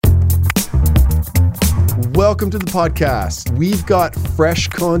welcome to the podcast. We've got fresh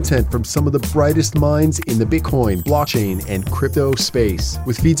content from some of the brightest minds in the Bitcoin, blockchain, and crypto space,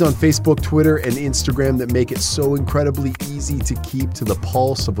 with feeds on Facebook, Twitter, and Instagram that make it so incredibly easy to keep to the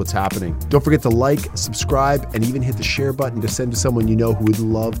pulse of what's happening. Don't forget to like, subscribe, and even hit the share button to send to someone you know who would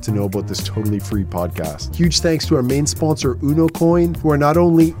love to know about this totally free podcast. Huge thanks to our main sponsor, UnoCoin, who are not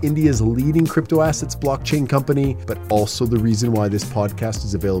only India's leading crypto assets blockchain company, but also the reason why this podcast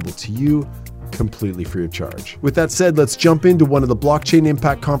is available to you completely free of charge. With that said, let's jump into one of the Blockchain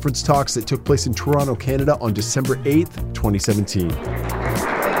Impact Conference talks that took place in Toronto, Canada on December 8th, 2017. Enjoy.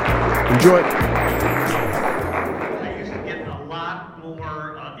 I used to get a lot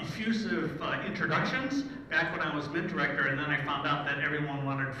more effusive introductions back when I was Mint Director, and then I found out that everyone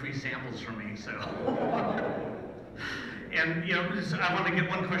wanted free samples from me, so. And I want to get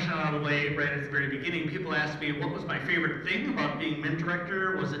one question out of the way right at the very beginning. People ask me, what was my favorite thing about being Mint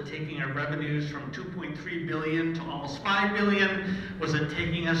Director? Was it taking our revenues from 2.3 billion to almost 5 billion? Was it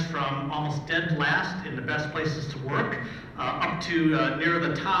taking us from almost dead last in the best places to work up to near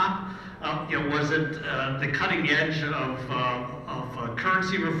the top? Was it the cutting edge of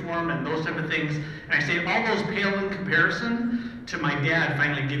currency reform and those type of things? And I say all those pale in comparison to my dad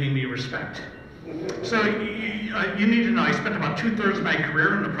finally giving me respect. So you need to know, I spent about 2/3 of my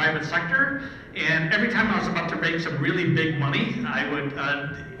career in the private sector, and every time I was about to make some really big money, I would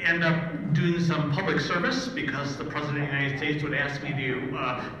end up doing some public service because the President of the United States would ask me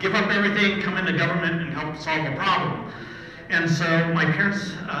to give up everything, come into government, and help solve a problem. And so my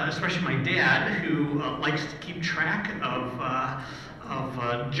parents, especially my dad, who likes to keep track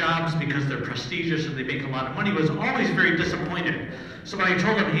of jobs because they're prestigious and they make a lot of money, was always very disappointed. So when I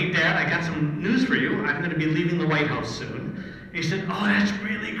told him, hey Dad, I got some news for you, I'm going to be leaving the White House soon. He said, oh, that's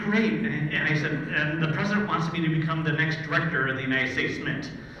really great. And I said, and the President wants me to become the next director of the United States Mint.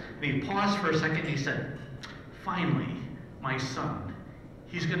 And he paused for a second and he said, finally, my son,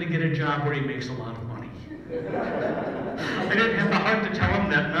 he's going to get a job where he makes a lot of money. I didn't have the heart to tell him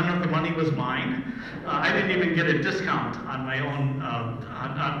that none of the money was mine. I didn't even get a discount on my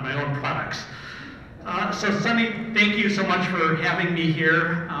own products. So Sunny, thank you so much for having me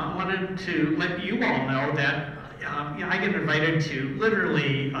here. I wanted to let you all know that I get invited to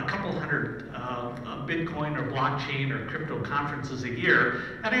literally a couple hundred Bitcoin or blockchain or crypto conferences a year,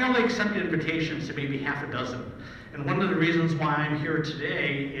 and I only accept invitations to maybe half a dozen. And one of the reasons why I'm here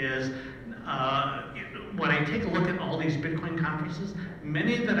today is when I take a look at all these Bitcoin conferences,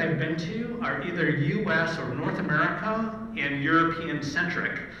 many that I've been to are either US or North America and European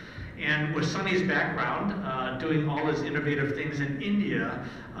centric. And with Sunny's background, doing all his innovative things in India,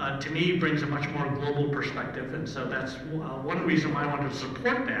 to me brings a much more global perspective. And so that's one reason why I wanted to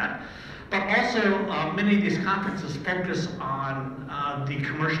support that. But also, many of these conferences focus on the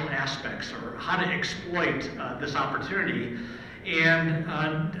commercial aspects or how to exploit this opportunity. And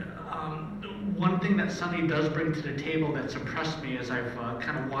one thing that Sunny does bring to the table that's impressed me as I've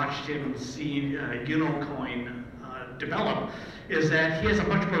kind of watched him see UnoCoin develop is that he has a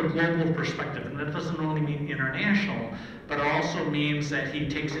much more global perspective, and that doesn't only mean international, but it also means that he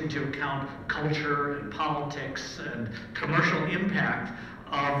takes into account culture and politics and commercial impact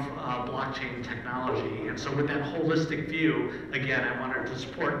of blockchain technology. And so with that holistic view, again, I wanted to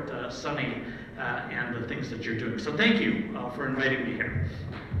support Sunny and the things that you're doing. So thank you for inviting me here.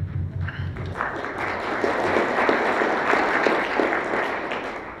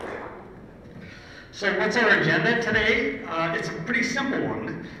 So what's our agenda today? It's a pretty simple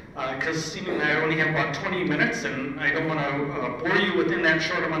one, because seemingly I only have about 20 minutes, and I don't want to bore you within that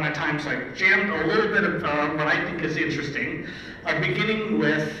short amount of time, so I jammed a little bit of what I think is interesting. Beginning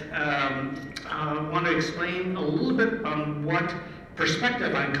with, I want to explain a little bit on what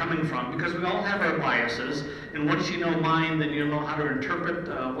perspective I'm coming from, because we all have our biases, and once you know mine, then you'll know how to interpret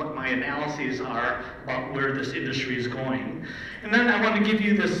what my analyses are about where this industry is going. And then I want to give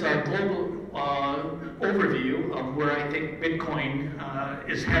you this global overview of where I think Bitcoin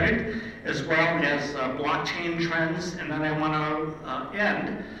is headed, as well as blockchain trends, and then I want to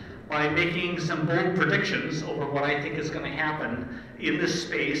end by making some bold predictions over what I think is going to happen in this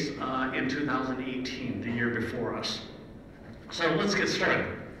space in 2018, the year before us. So let's get started.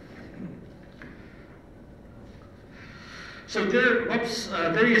 So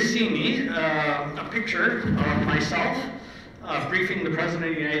there you see me, a picture of myself briefing the President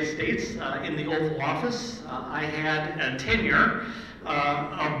of the United States in the Oval Office. I had a tenure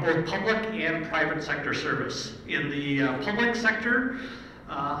of both public and private sector service. In the public sector,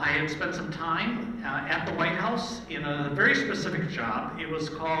 I had spent some time at the White House in a very specific job. It was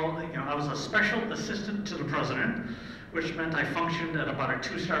called, I was a special assistant to the President, which meant I functioned at about a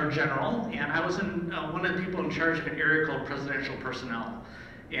 2-star general, and I was one of the people in charge of an area called presidential personnel.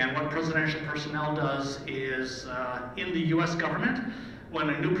 And what presidential personnel does is, in the US government, when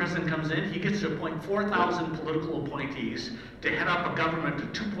a new president comes in, he gets to appoint 4,000 political appointees to head up a government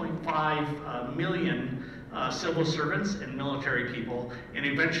of 2.5 million civil servants and military people, and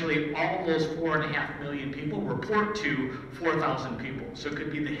eventually all those 4.5 million people report to 4,000 people. So it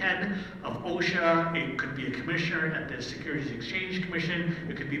could be the head of OSHA, it could be a commissioner at the Securities and Exchange Commission,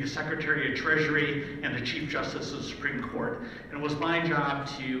 it could be the Secretary of Treasury and the Chief Justice of the Supreme Court. And it was my job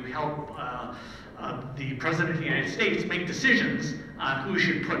to help the President of the United States make decisions on who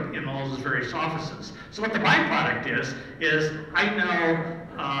should put in all those various offices. So what the byproduct is I know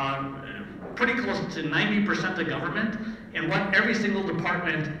pretty close to 90% of government and what every single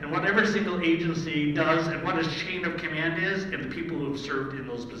department and what every single agency does and what its chain of command is and the people who have served in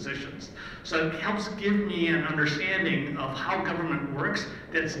those positions. So it helps give me an understanding of how government works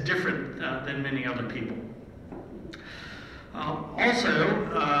that's different than many other people.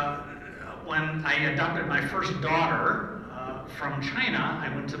 When I adopted my first daughter from China, I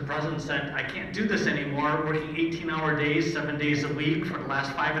went to the president and said, I can't do this anymore, working 18-hour days, 7 days a week for the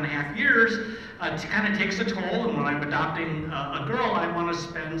last 5.5 years. It kind of takes a toll, and when I'm adopting a girl, I want to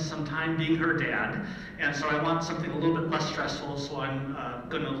spend some time being her dad. And so I want something a little bit less stressful, so I'm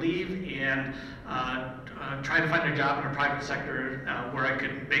going to leave and try to find a job in the private sector where I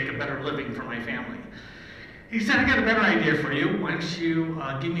could make a better living for my family. He said, I got a better idea for you. Why don't you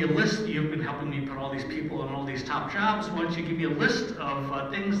give me a list? You've been helping me put all these people in all these top jobs. Why don't you give me a list of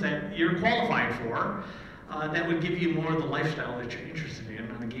things that you're qualified for that would give you more of the lifestyle that you're interested in?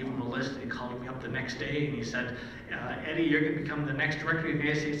 And I gave him a list, and he called me up the next day, and he said, Eddie, you're going to become the next director of the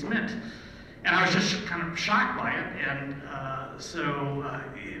United States Mint. And I was just kind of shocked by it. And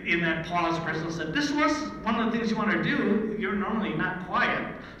in that pause, the president said, this was one of the things you want to do. You're normally not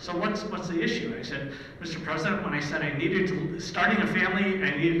quiet. So what's the issue? And I said, Mr. President, when I said I needed to, starting a family,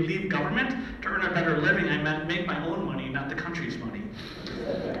 I needed to leave government to earn a better living, I meant make my own money, not the country's money.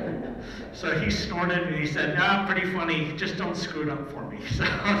 So he snorted and he said, pretty funny, just don't screw it up for me. So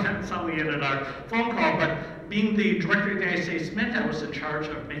that's how we ended our phone call. But being the director of the United States Mint, I was in charge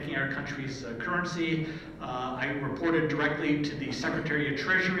of making our country's currency. I reported directly to the Secretary of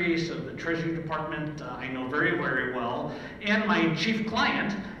Treasury, so the Treasury Department I know very, very well. And my chief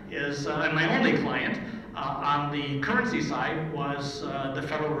client is, and my only client on the currency side was the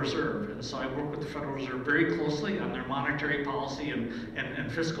Federal Reserve. And so I work with the Federal Reserve very closely on their monetary policy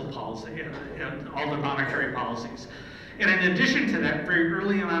and fiscal policy, and all their monetary policies. And in addition to that, very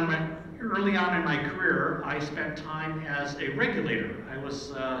early on in my career, I spent time as a regulator. I was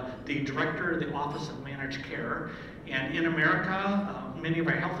the director of the Office of Managed Care. And in America, many of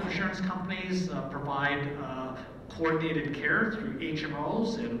our health insurance companies provide coordinated care through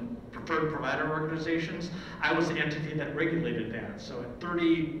HMOs and preferred provider organizations. I was the entity that regulated that. So at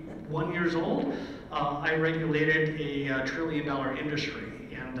 31 years old, I regulated a $1 trillion industry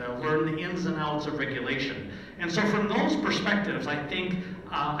and learned the ins and outs of regulation. And so from those perspectives, I think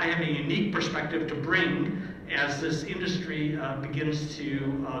I have a unique perspective to bring as this industry begins to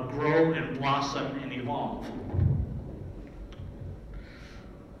grow and blossom and evolve.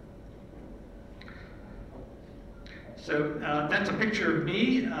 So that's a picture of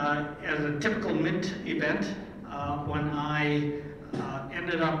me at a typical Mint event when I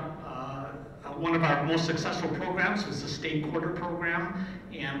ended up, one of our most successful programs was the State Quarter program,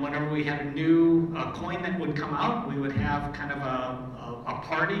 and whenever we had a new coin that would come out, we would have kind of a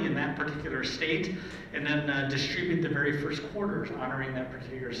party in that particular state, and then distribute the very first quarters honoring that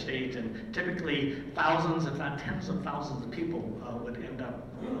particular state. And typically thousands, if not tens of thousands of people would end up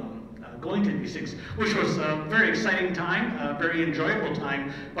going to these things, which was a very exciting time, a very enjoyable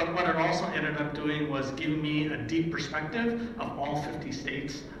time. But what it also ended up doing was giving me a deep perspective of all 50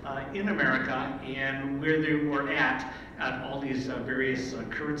 states in America and where they were at all these various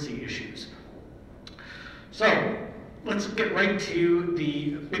currency issues. So let's get right to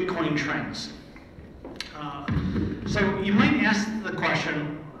the Bitcoin trends. So you might ask the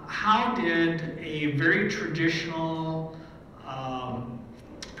question, how did a very traditional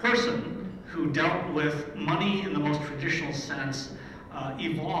person who dealt with money in the most traditional sense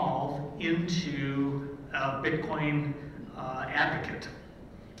evolve into a Bitcoin advocate?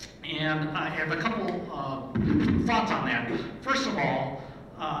 And I have a couple thoughts on that. First of all,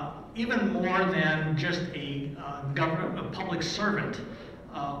 even more than just a public servant,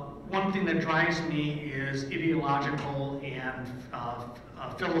 one thing that drives me is ideological and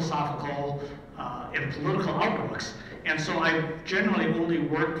philosophical and political outlooks. And so I generally only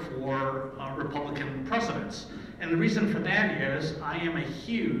work for Republican presidents. And the reason for that is I am a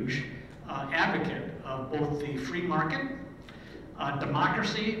huge advocate of both the free market,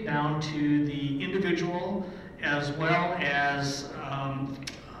 democracy down to the individual, as well as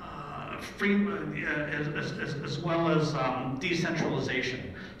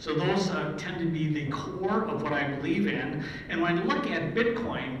decentralization. So those tend to be the core of what I believe in. And when I look at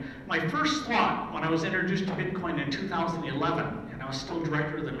Bitcoin, my first thought when I was introduced to Bitcoin in 2011, and I was still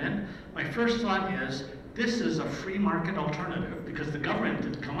director of the Mint, my first thought is, this is a free market alternative, because the government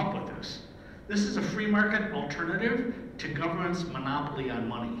didn't come up with this. This is a free market alternative to government's monopoly on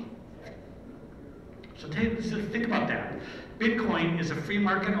money. So think about that. Bitcoin is a free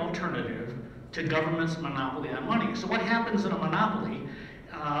market alternative to government's monopoly on money. So what happens in a monopoly?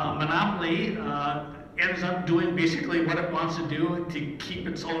 Monopoly ends up doing basically what it wants to do to keep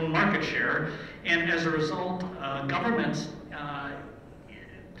its own market share, and as a result, governments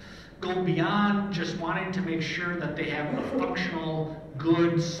go beyond just wanting to make sure that they have a functional,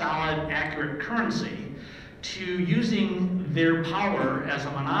 good, solid, accurate currency to using their power as a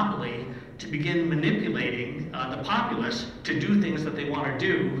monopoly to begin manipulating the populace to do things that they want to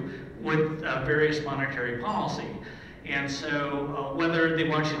do with various monetary policy. And so whether they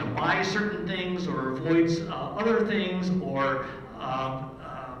want you to buy certain things or avoid other things, or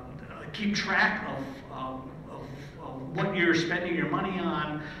keep track of what you're spending your money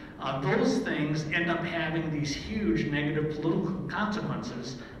on, those things end up having these huge negative political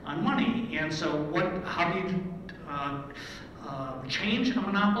consequences on money. And so how do you change a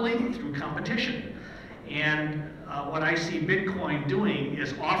monopoly? Through competition. And what I see Bitcoin doing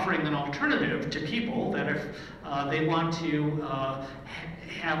is offering an alternative to people that if they want to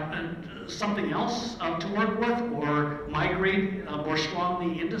have something else to work with, or migrate more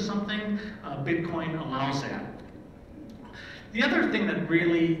strongly into something, Bitcoin allows that. The other thing that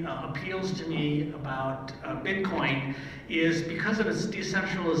really appeals to me about Bitcoin is because of its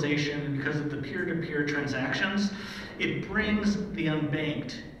decentralization and because of the peer-to-peer transactions, it brings the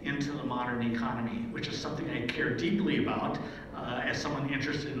unbanked into the modern economy, which is something I care deeply about as someone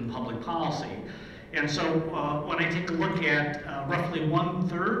interested in public policy. And so when I take a look at roughly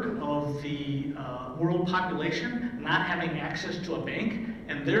 1/3 of the world population not having access to a bank,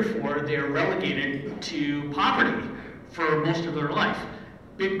 and therefore they are relegated to poverty for most of their life,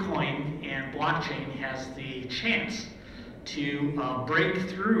 Bitcoin and blockchain has the chance to break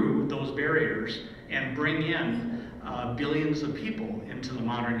through those barriers and bring in billions of people into the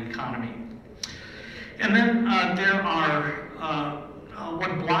modern economy. And then there are,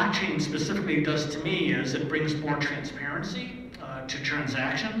 what blockchain specifically does to me is it brings more transparency to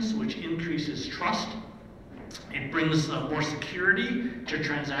transactions, which increases trust. It brings more security to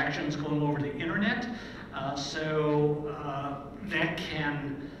transactions going over the internet. So that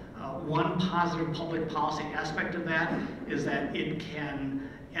can, one positive public policy aspect of that is that it can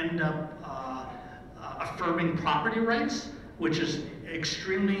end up affirming property rights, which is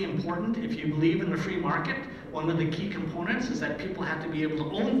extremely important. If you believe in the free market, one of the key components is that people have to be able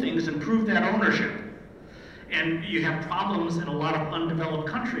to own things and prove that ownership. And you have problems in a lot of undeveloped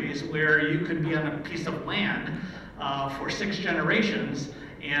countries where you could be on a piece of land for 6 generations,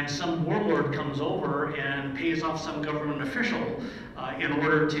 and some warlord comes over and pays off some government official in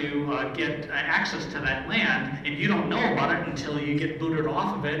order to get access to that land, and you don't know about it until you get booted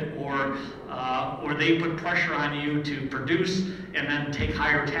off of it, or they put pressure on you to produce and then take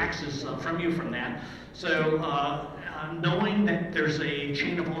higher taxes from you from that. So knowing that there's a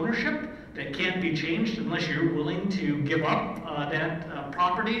chain of ownership that can't be changed unless you're willing to give up that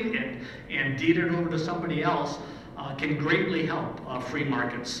property and deed it over to somebody else can greatly help free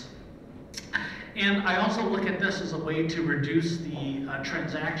markets. And I also look at this as a way to reduce the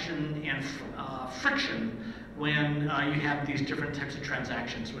transaction and friction when you have these different types of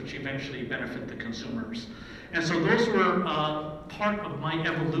transactions, which eventually benefit the consumers. And so those were part of my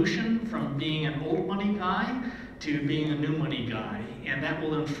evolution from being an old money guy to being a new money guy. And that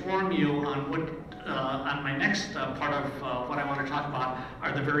will inform you on what, on my next part of what I want to talk about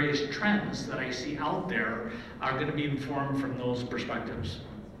are the various trends that I see out there are going to be informed from those perspectives.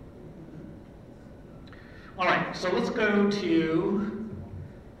 All right, so let's go to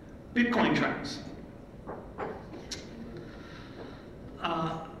Bitcoin trends.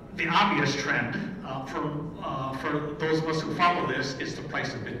 The obvious trend for those of us who follow this is the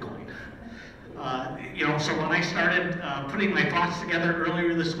price of Bitcoin. So when I started putting my thoughts together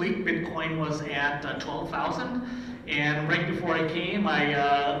earlier this week, Bitcoin was at 12,000, and right before I came, I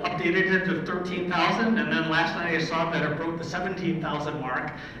updated it to 13,000, and then last night I saw that it broke the 17,000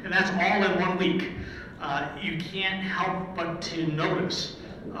 mark, and that's all in 1 week. You can't help but to notice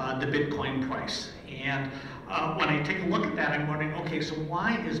the Bitcoin price. And when I take a look at that, I'm wondering, okay, so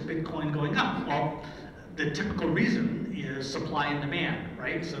why is Bitcoin going up? Well, the typical reason is supply and demand,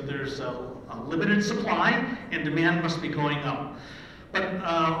 right? So there's a limited supply and demand must be going up. But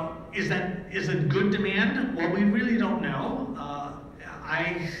is it good demand? Well, we really don't know.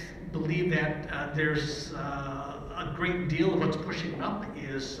 I believe that there's a great deal of what's pushing it up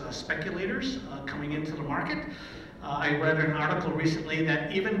is speculators coming into the market. I read an article recently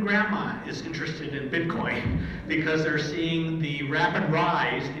that even grandma is interested in Bitcoin because they're seeing the rapid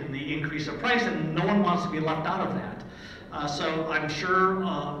rise in the increase of price, and no one wants to be left out of that. So I'm sure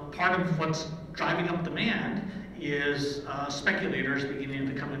part of what's driving up demand is speculators beginning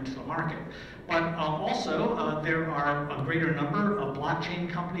to come into the market. But also, there are a greater number of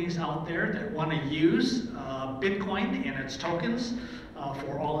blockchain companies out there that want to use Bitcoin and its tokens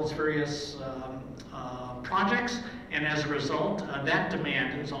for all its various projects, and as a result, that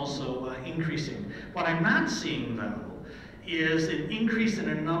demand is also increasing. What I'm not seeing, though, is an increase in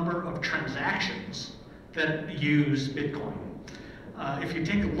a number of transactions that use Bitcoin. If you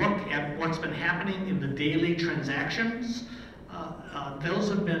take a look at what's been happening in the daily transactions, those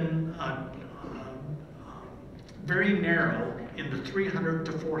have been very narrow in the 300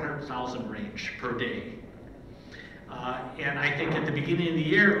 to 400,000 range per day. And I think at the beginning of the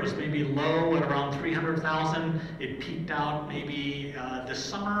year it was maybe low at around 300,000. It peaked out maybe this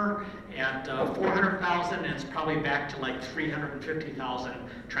summer at 400,000, and it's probably back to like 350,000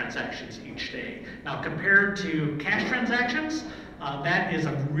 transactions each day. Now compared to cash transactions, that is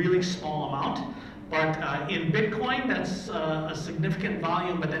a really small amount. But in Bitcoin, that's a significant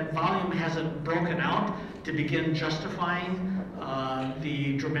volume, but that volume hasn't broken out to begin justifying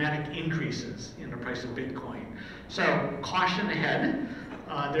the dramatic increases in the price of Bitcoin. So caution ahead.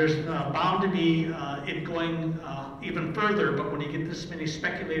 There's bound to be it going even further, but when you get this many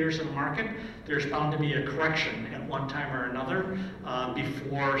speculators in the market, there's bound to be a correction at one time or another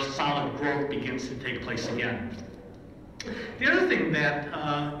before solid growth begins to take place again. The other thing that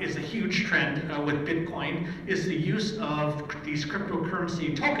is a huge trend with Bitcoin is the use of these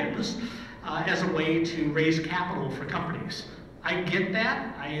cryptocurrency tokens as a way to raise capital for companies. I get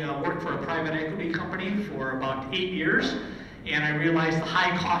that. I worked for a private equity company for about 8 years, and I realized the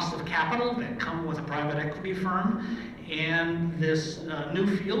high cost of capital that come with a private equity firm, and this new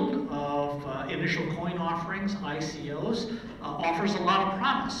field of initial coin offerings, ICOs, offers a lot of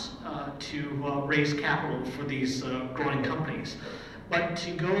promise to raise capital for these growing companies. But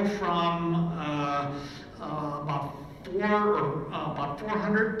to go from about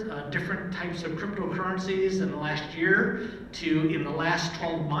 400 different types of cryptocurrencies in the last year to, in the last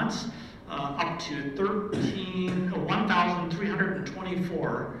 12 months, up to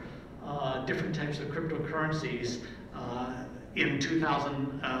 1,324 different types of cryptocurrencies in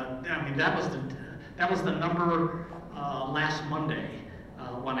 2000. I mean, that was the number last Monday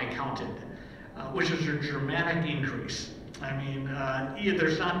when I counted, which is a dramatic increase. I mean,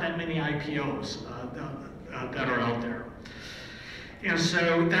 there's not that many IPOs that are out there. And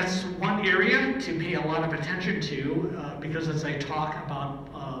so that's one area to pay a lot of attention to because as I talk about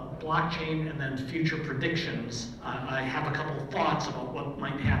blockchain and then future predictions, I have a couple of thoughts about what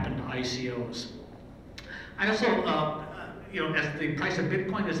might happen to ICOs. I also, as the price of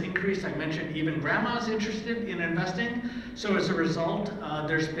Bitcoin has increased, I mentioned even grandma's interested in investing. So as a result,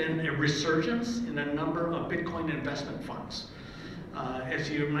 there's been a resurgence in a number of Bitcoin investment funds. As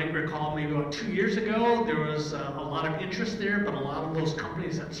you might recall, maybe about 2 years ago, there was a lot of interest there, but a lot of those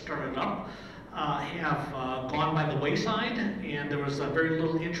companies that started up have gone by the wayside, and there was very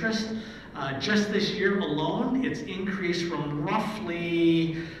little interest. Just this year alone, it's increased from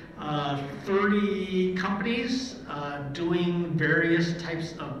roughly 30 companies doing various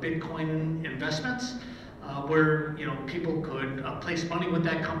types of Bitcoin investments, where people could place money with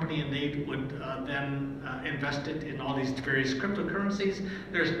that company and they would then invest it in all these various cryptocurrencies.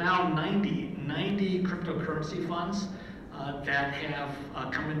 There's now 90 cryptocurrency funds that have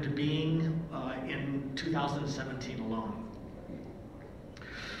come into being in 2017 alone.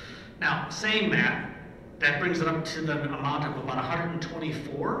 Now, saying that brings it up to the amount of about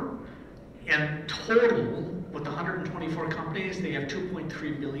 124. And total, with 124 companies, they have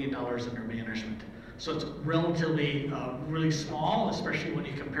 $2.3 billion under management. So it's relatively really small, especially when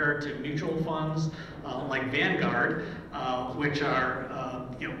you compare it to mutual funds like Vanguard, which are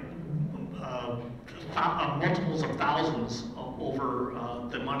multiples of thousands over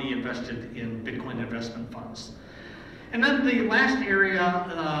the money invested in Bitcoin investment funds. And then the last area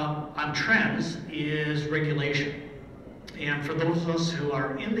on trends is regulation. And for those of us who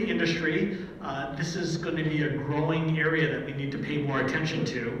are in the industry, this is going to be a growing area that we need to pay more attention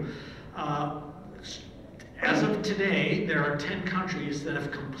to. As of today, there are 10 countries that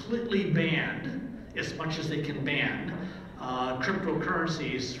have completely banned, as much as they can ban,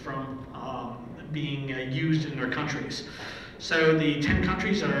 cryptocurrencies from being used in their countries. So the 10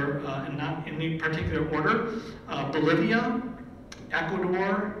 countries are, not in any particular order, Bolivia,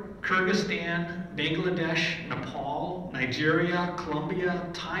 Ecuador, Kyrgyzstan, Bangladesh, Nepal, Nigeria, Colombia,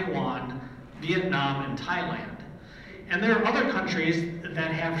 Taiwan, Vietnam, and Thailand. And there are other countries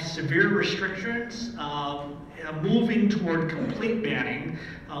that have severe restrictions moving toward complete banning,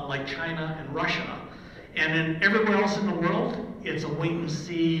 like China and Russia. And then everywhere else in the world, it's a wait and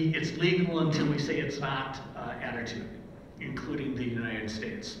see, it's legal until we say it's not attitude, including the United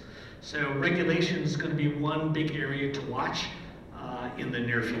States. So regulation is going to be one big area to watch in the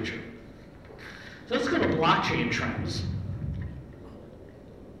near future. So let's go to blockchain trends.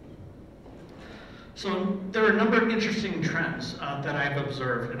 So there are a number of interesting trends that I've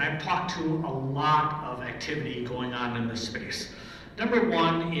observed, and I've talked to a lot of activity going on in this space. Number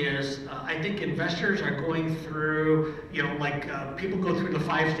one is, I think investors are going through, like people go through the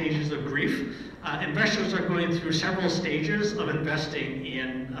 5 stages of grief. Investors are going through several stages of investing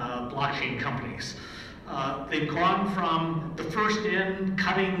in blockchain companies. They've gone from the first in,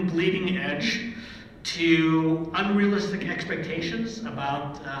 cutting, bleeding edge, to unrealistic expectations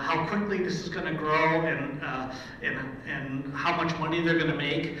about how quickly this is going to grow and how much money they're going to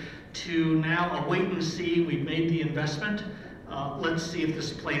make, to now a wait and see, we've made the investment, let's see if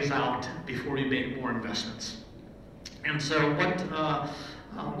this plays out before we make more investments. And so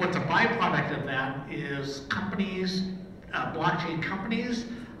what's a byproduct of that is companies, blockchain companies,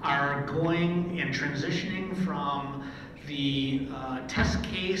 are going and transitioning from the test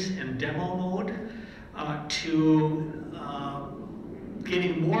case and demo mode to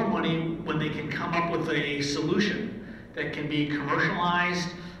getting more money when they can come up with a solution that can be commercialized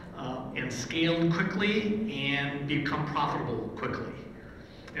and scaled quickly and become profitable quickly.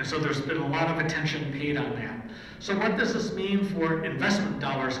 And so there's been a lot of attention paid on that. So what does this mean for investment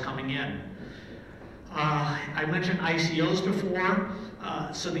dollars coming in? I mentioned ICOs before.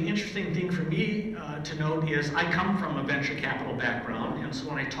 So the interesting thing for me to note is I come from a venture capital background, and so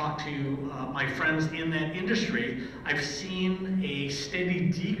when I talk to my friends in that industry, I've seen a steady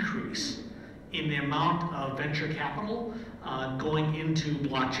decrease in the amount of venture capital going into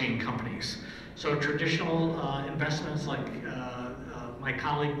blockchain companies. So traditional investments like my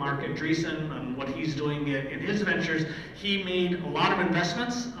colleague Mark Andreessen and what he's doing in his ventures, he made a lot of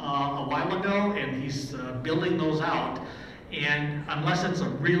investments a while ago, and he's building those out. And unless it's a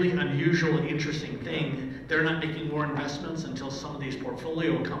really unusual, interesting thing, they're not making more investments until some of these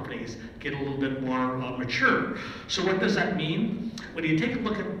portfolio companies get a little bit more mature. So what does that mean? When you take a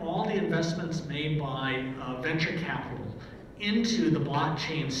look at all the investments made by venture capital into the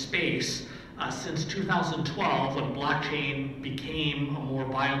blockchain space since 2012, when blockchain became a more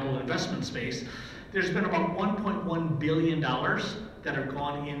viable investment space, there's been about $1.1 billion that have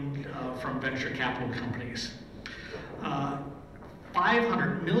gone in from venture capital companies.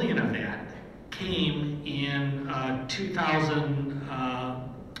 500 million of that came in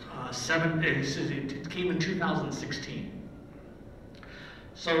 2007. It came in 2016.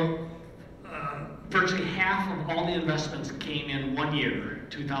 So virtually half of all the investments came in 1 year,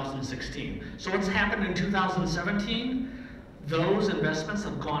 2016. So what's happened in 2017? Those investments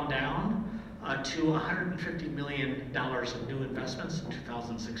have gone down to $150 million of new investments in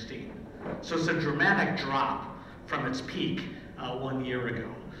 2016. So it's a dramatic drop from its peak 1 year ago.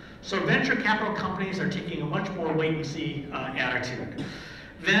 So venture capital companies are taking a much more wait and see attitude.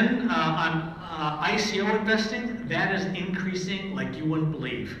 Then on ICO investing, that is increasing like you wouldn't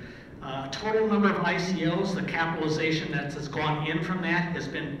believe. Total number of ICOs, the capitalization that's gone in from that has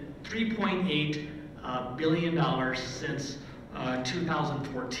been $3.8 billion since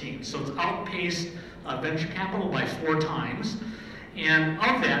 2014. So it's outpaced venture capital by 4 times. And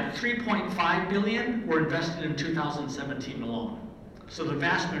of that, 3.5 billion were invested in 2017 alone. So the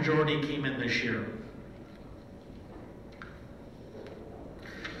vast majority came in this year.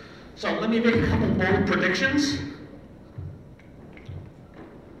 So let me make a couple bold predictions.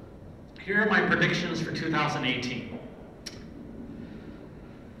 Here are my predictions for 2018.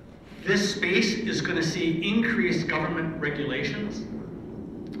 This space is going to see increased government regulations,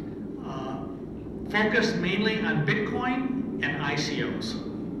 focused mainly on Bitcoin and ICOs.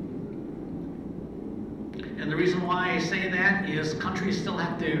 And the reason why I say that is countries still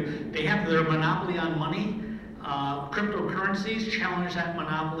have their monopoly on money. Cryptocurrencies challenge that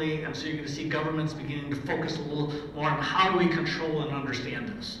monopoly, and so you're going to see governments beginning to focus a little more on how do we control and understand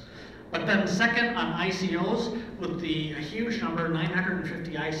this. But then second, on ICOs, with the huge number,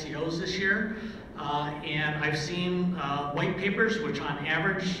 950 ICOs this year, And I've seen white papers, which on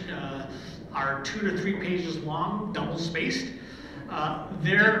average are 2 to 3 pages long, double spaced.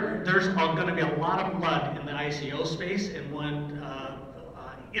 There's going to be a lot of blood in the ICO space, and when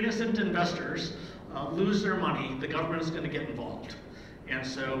innocent investors lose their money, the government is going to get involved. And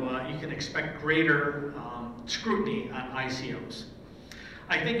so you can expect greater scrutiny on ICOs.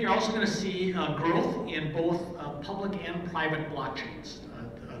 I think you're also going to see growth in both public and private blockchains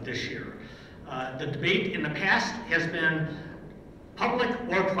this year. The debate in the past has been public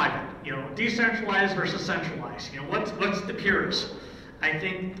or private, decentralized versus centralized. What's the purest? I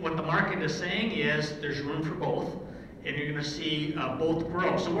think what the market is saying is there's room for both, and you're going to see both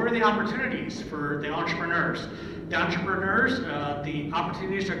grow. So what are the opportunities for the entrepreneurs? The entrepreneurs, the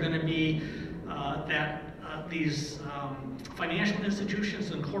opportunities are going to be that these financial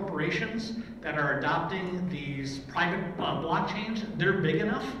institutions and corporations that are adopting these private blockchains, they're big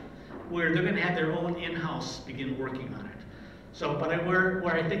enough where they're going to have their own in-house begin working on it. So, but where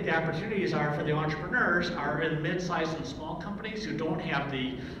I think the opportunities are for the entrepreneurs are in mid-sized and small companies who don't have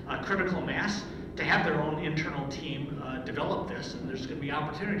the critical mass to have their own internal team develop this, and there's going to be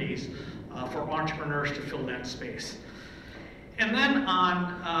opportunities for entrepreneurs to fill that space. And then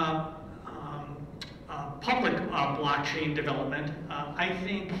on public blockchain development, I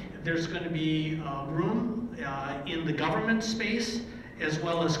think there's going to be room in the government space as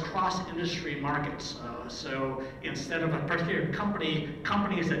well as cross-industry markets. So instead of a particular company,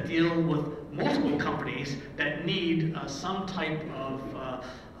 companies that deal with multiple companies that need some type of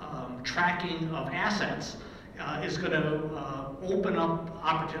tracking of assets is going to open up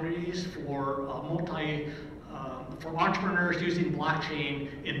opportunities for for entrepreneurs using blockchain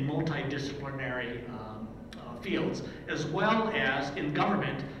in multidisciplinary fields, as well as in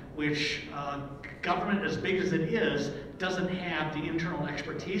government, which government, as big as it is, doesn't have the internal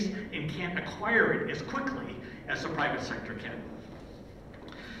expertise and can't acquire it as quickly as the private sector can.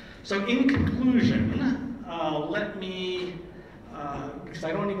 So in conclusion, let me, because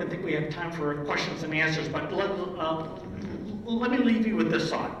I don't even think we have time for questions and answers, but let me leave you with this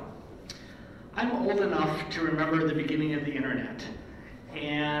thought. I'm old enough to remember the beginning of the internet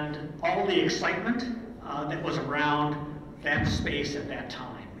and all the excitement that was around that space at that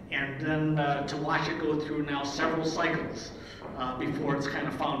time. And then to watch it go through now several cycles before it's kind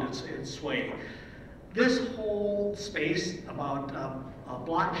of found its way. This whole space about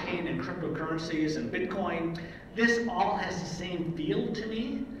blockchain and cryptocurrencies and Bitcoin, this all has the same feel to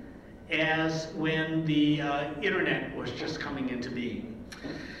me as when the internet was just coming into being.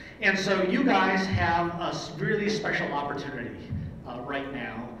 And so you guys have a really special opportunity right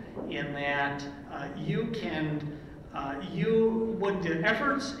now in that with the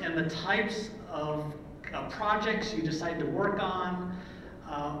efforts and the types of projects you decide to work on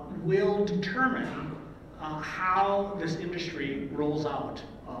will determine how this industry rolls out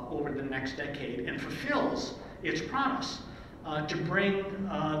over the next decade and fulfills its promise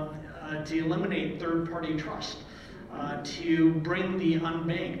to eliminate third-party trust, to bring the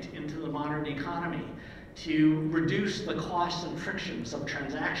unbanked into the modern economy, to reduce the costs and frictions of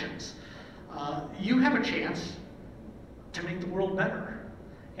transactions. You have a chance to make the world better.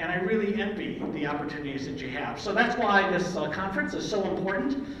 And I really envy the opportunities that you have. So that's why this conference is so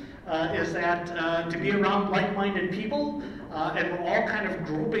important, is that to be around like-minded people, and we're all kind of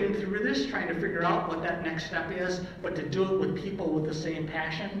groping through this, trying to figure out what that next step is, but to do it with people with the same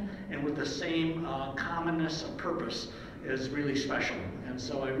passion and with the same commonness of purpose is really special. And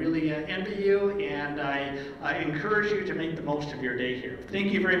so I really envy you, and I encourage you to make the most of your day here.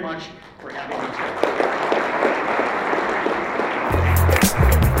 Thank you very much for having me today.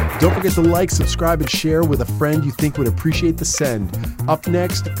 Don't forget to like, subscribe, and share with a friend you think would appreciate the send. Up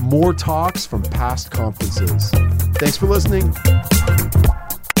next, more talks from past conferences. Thanks for listening.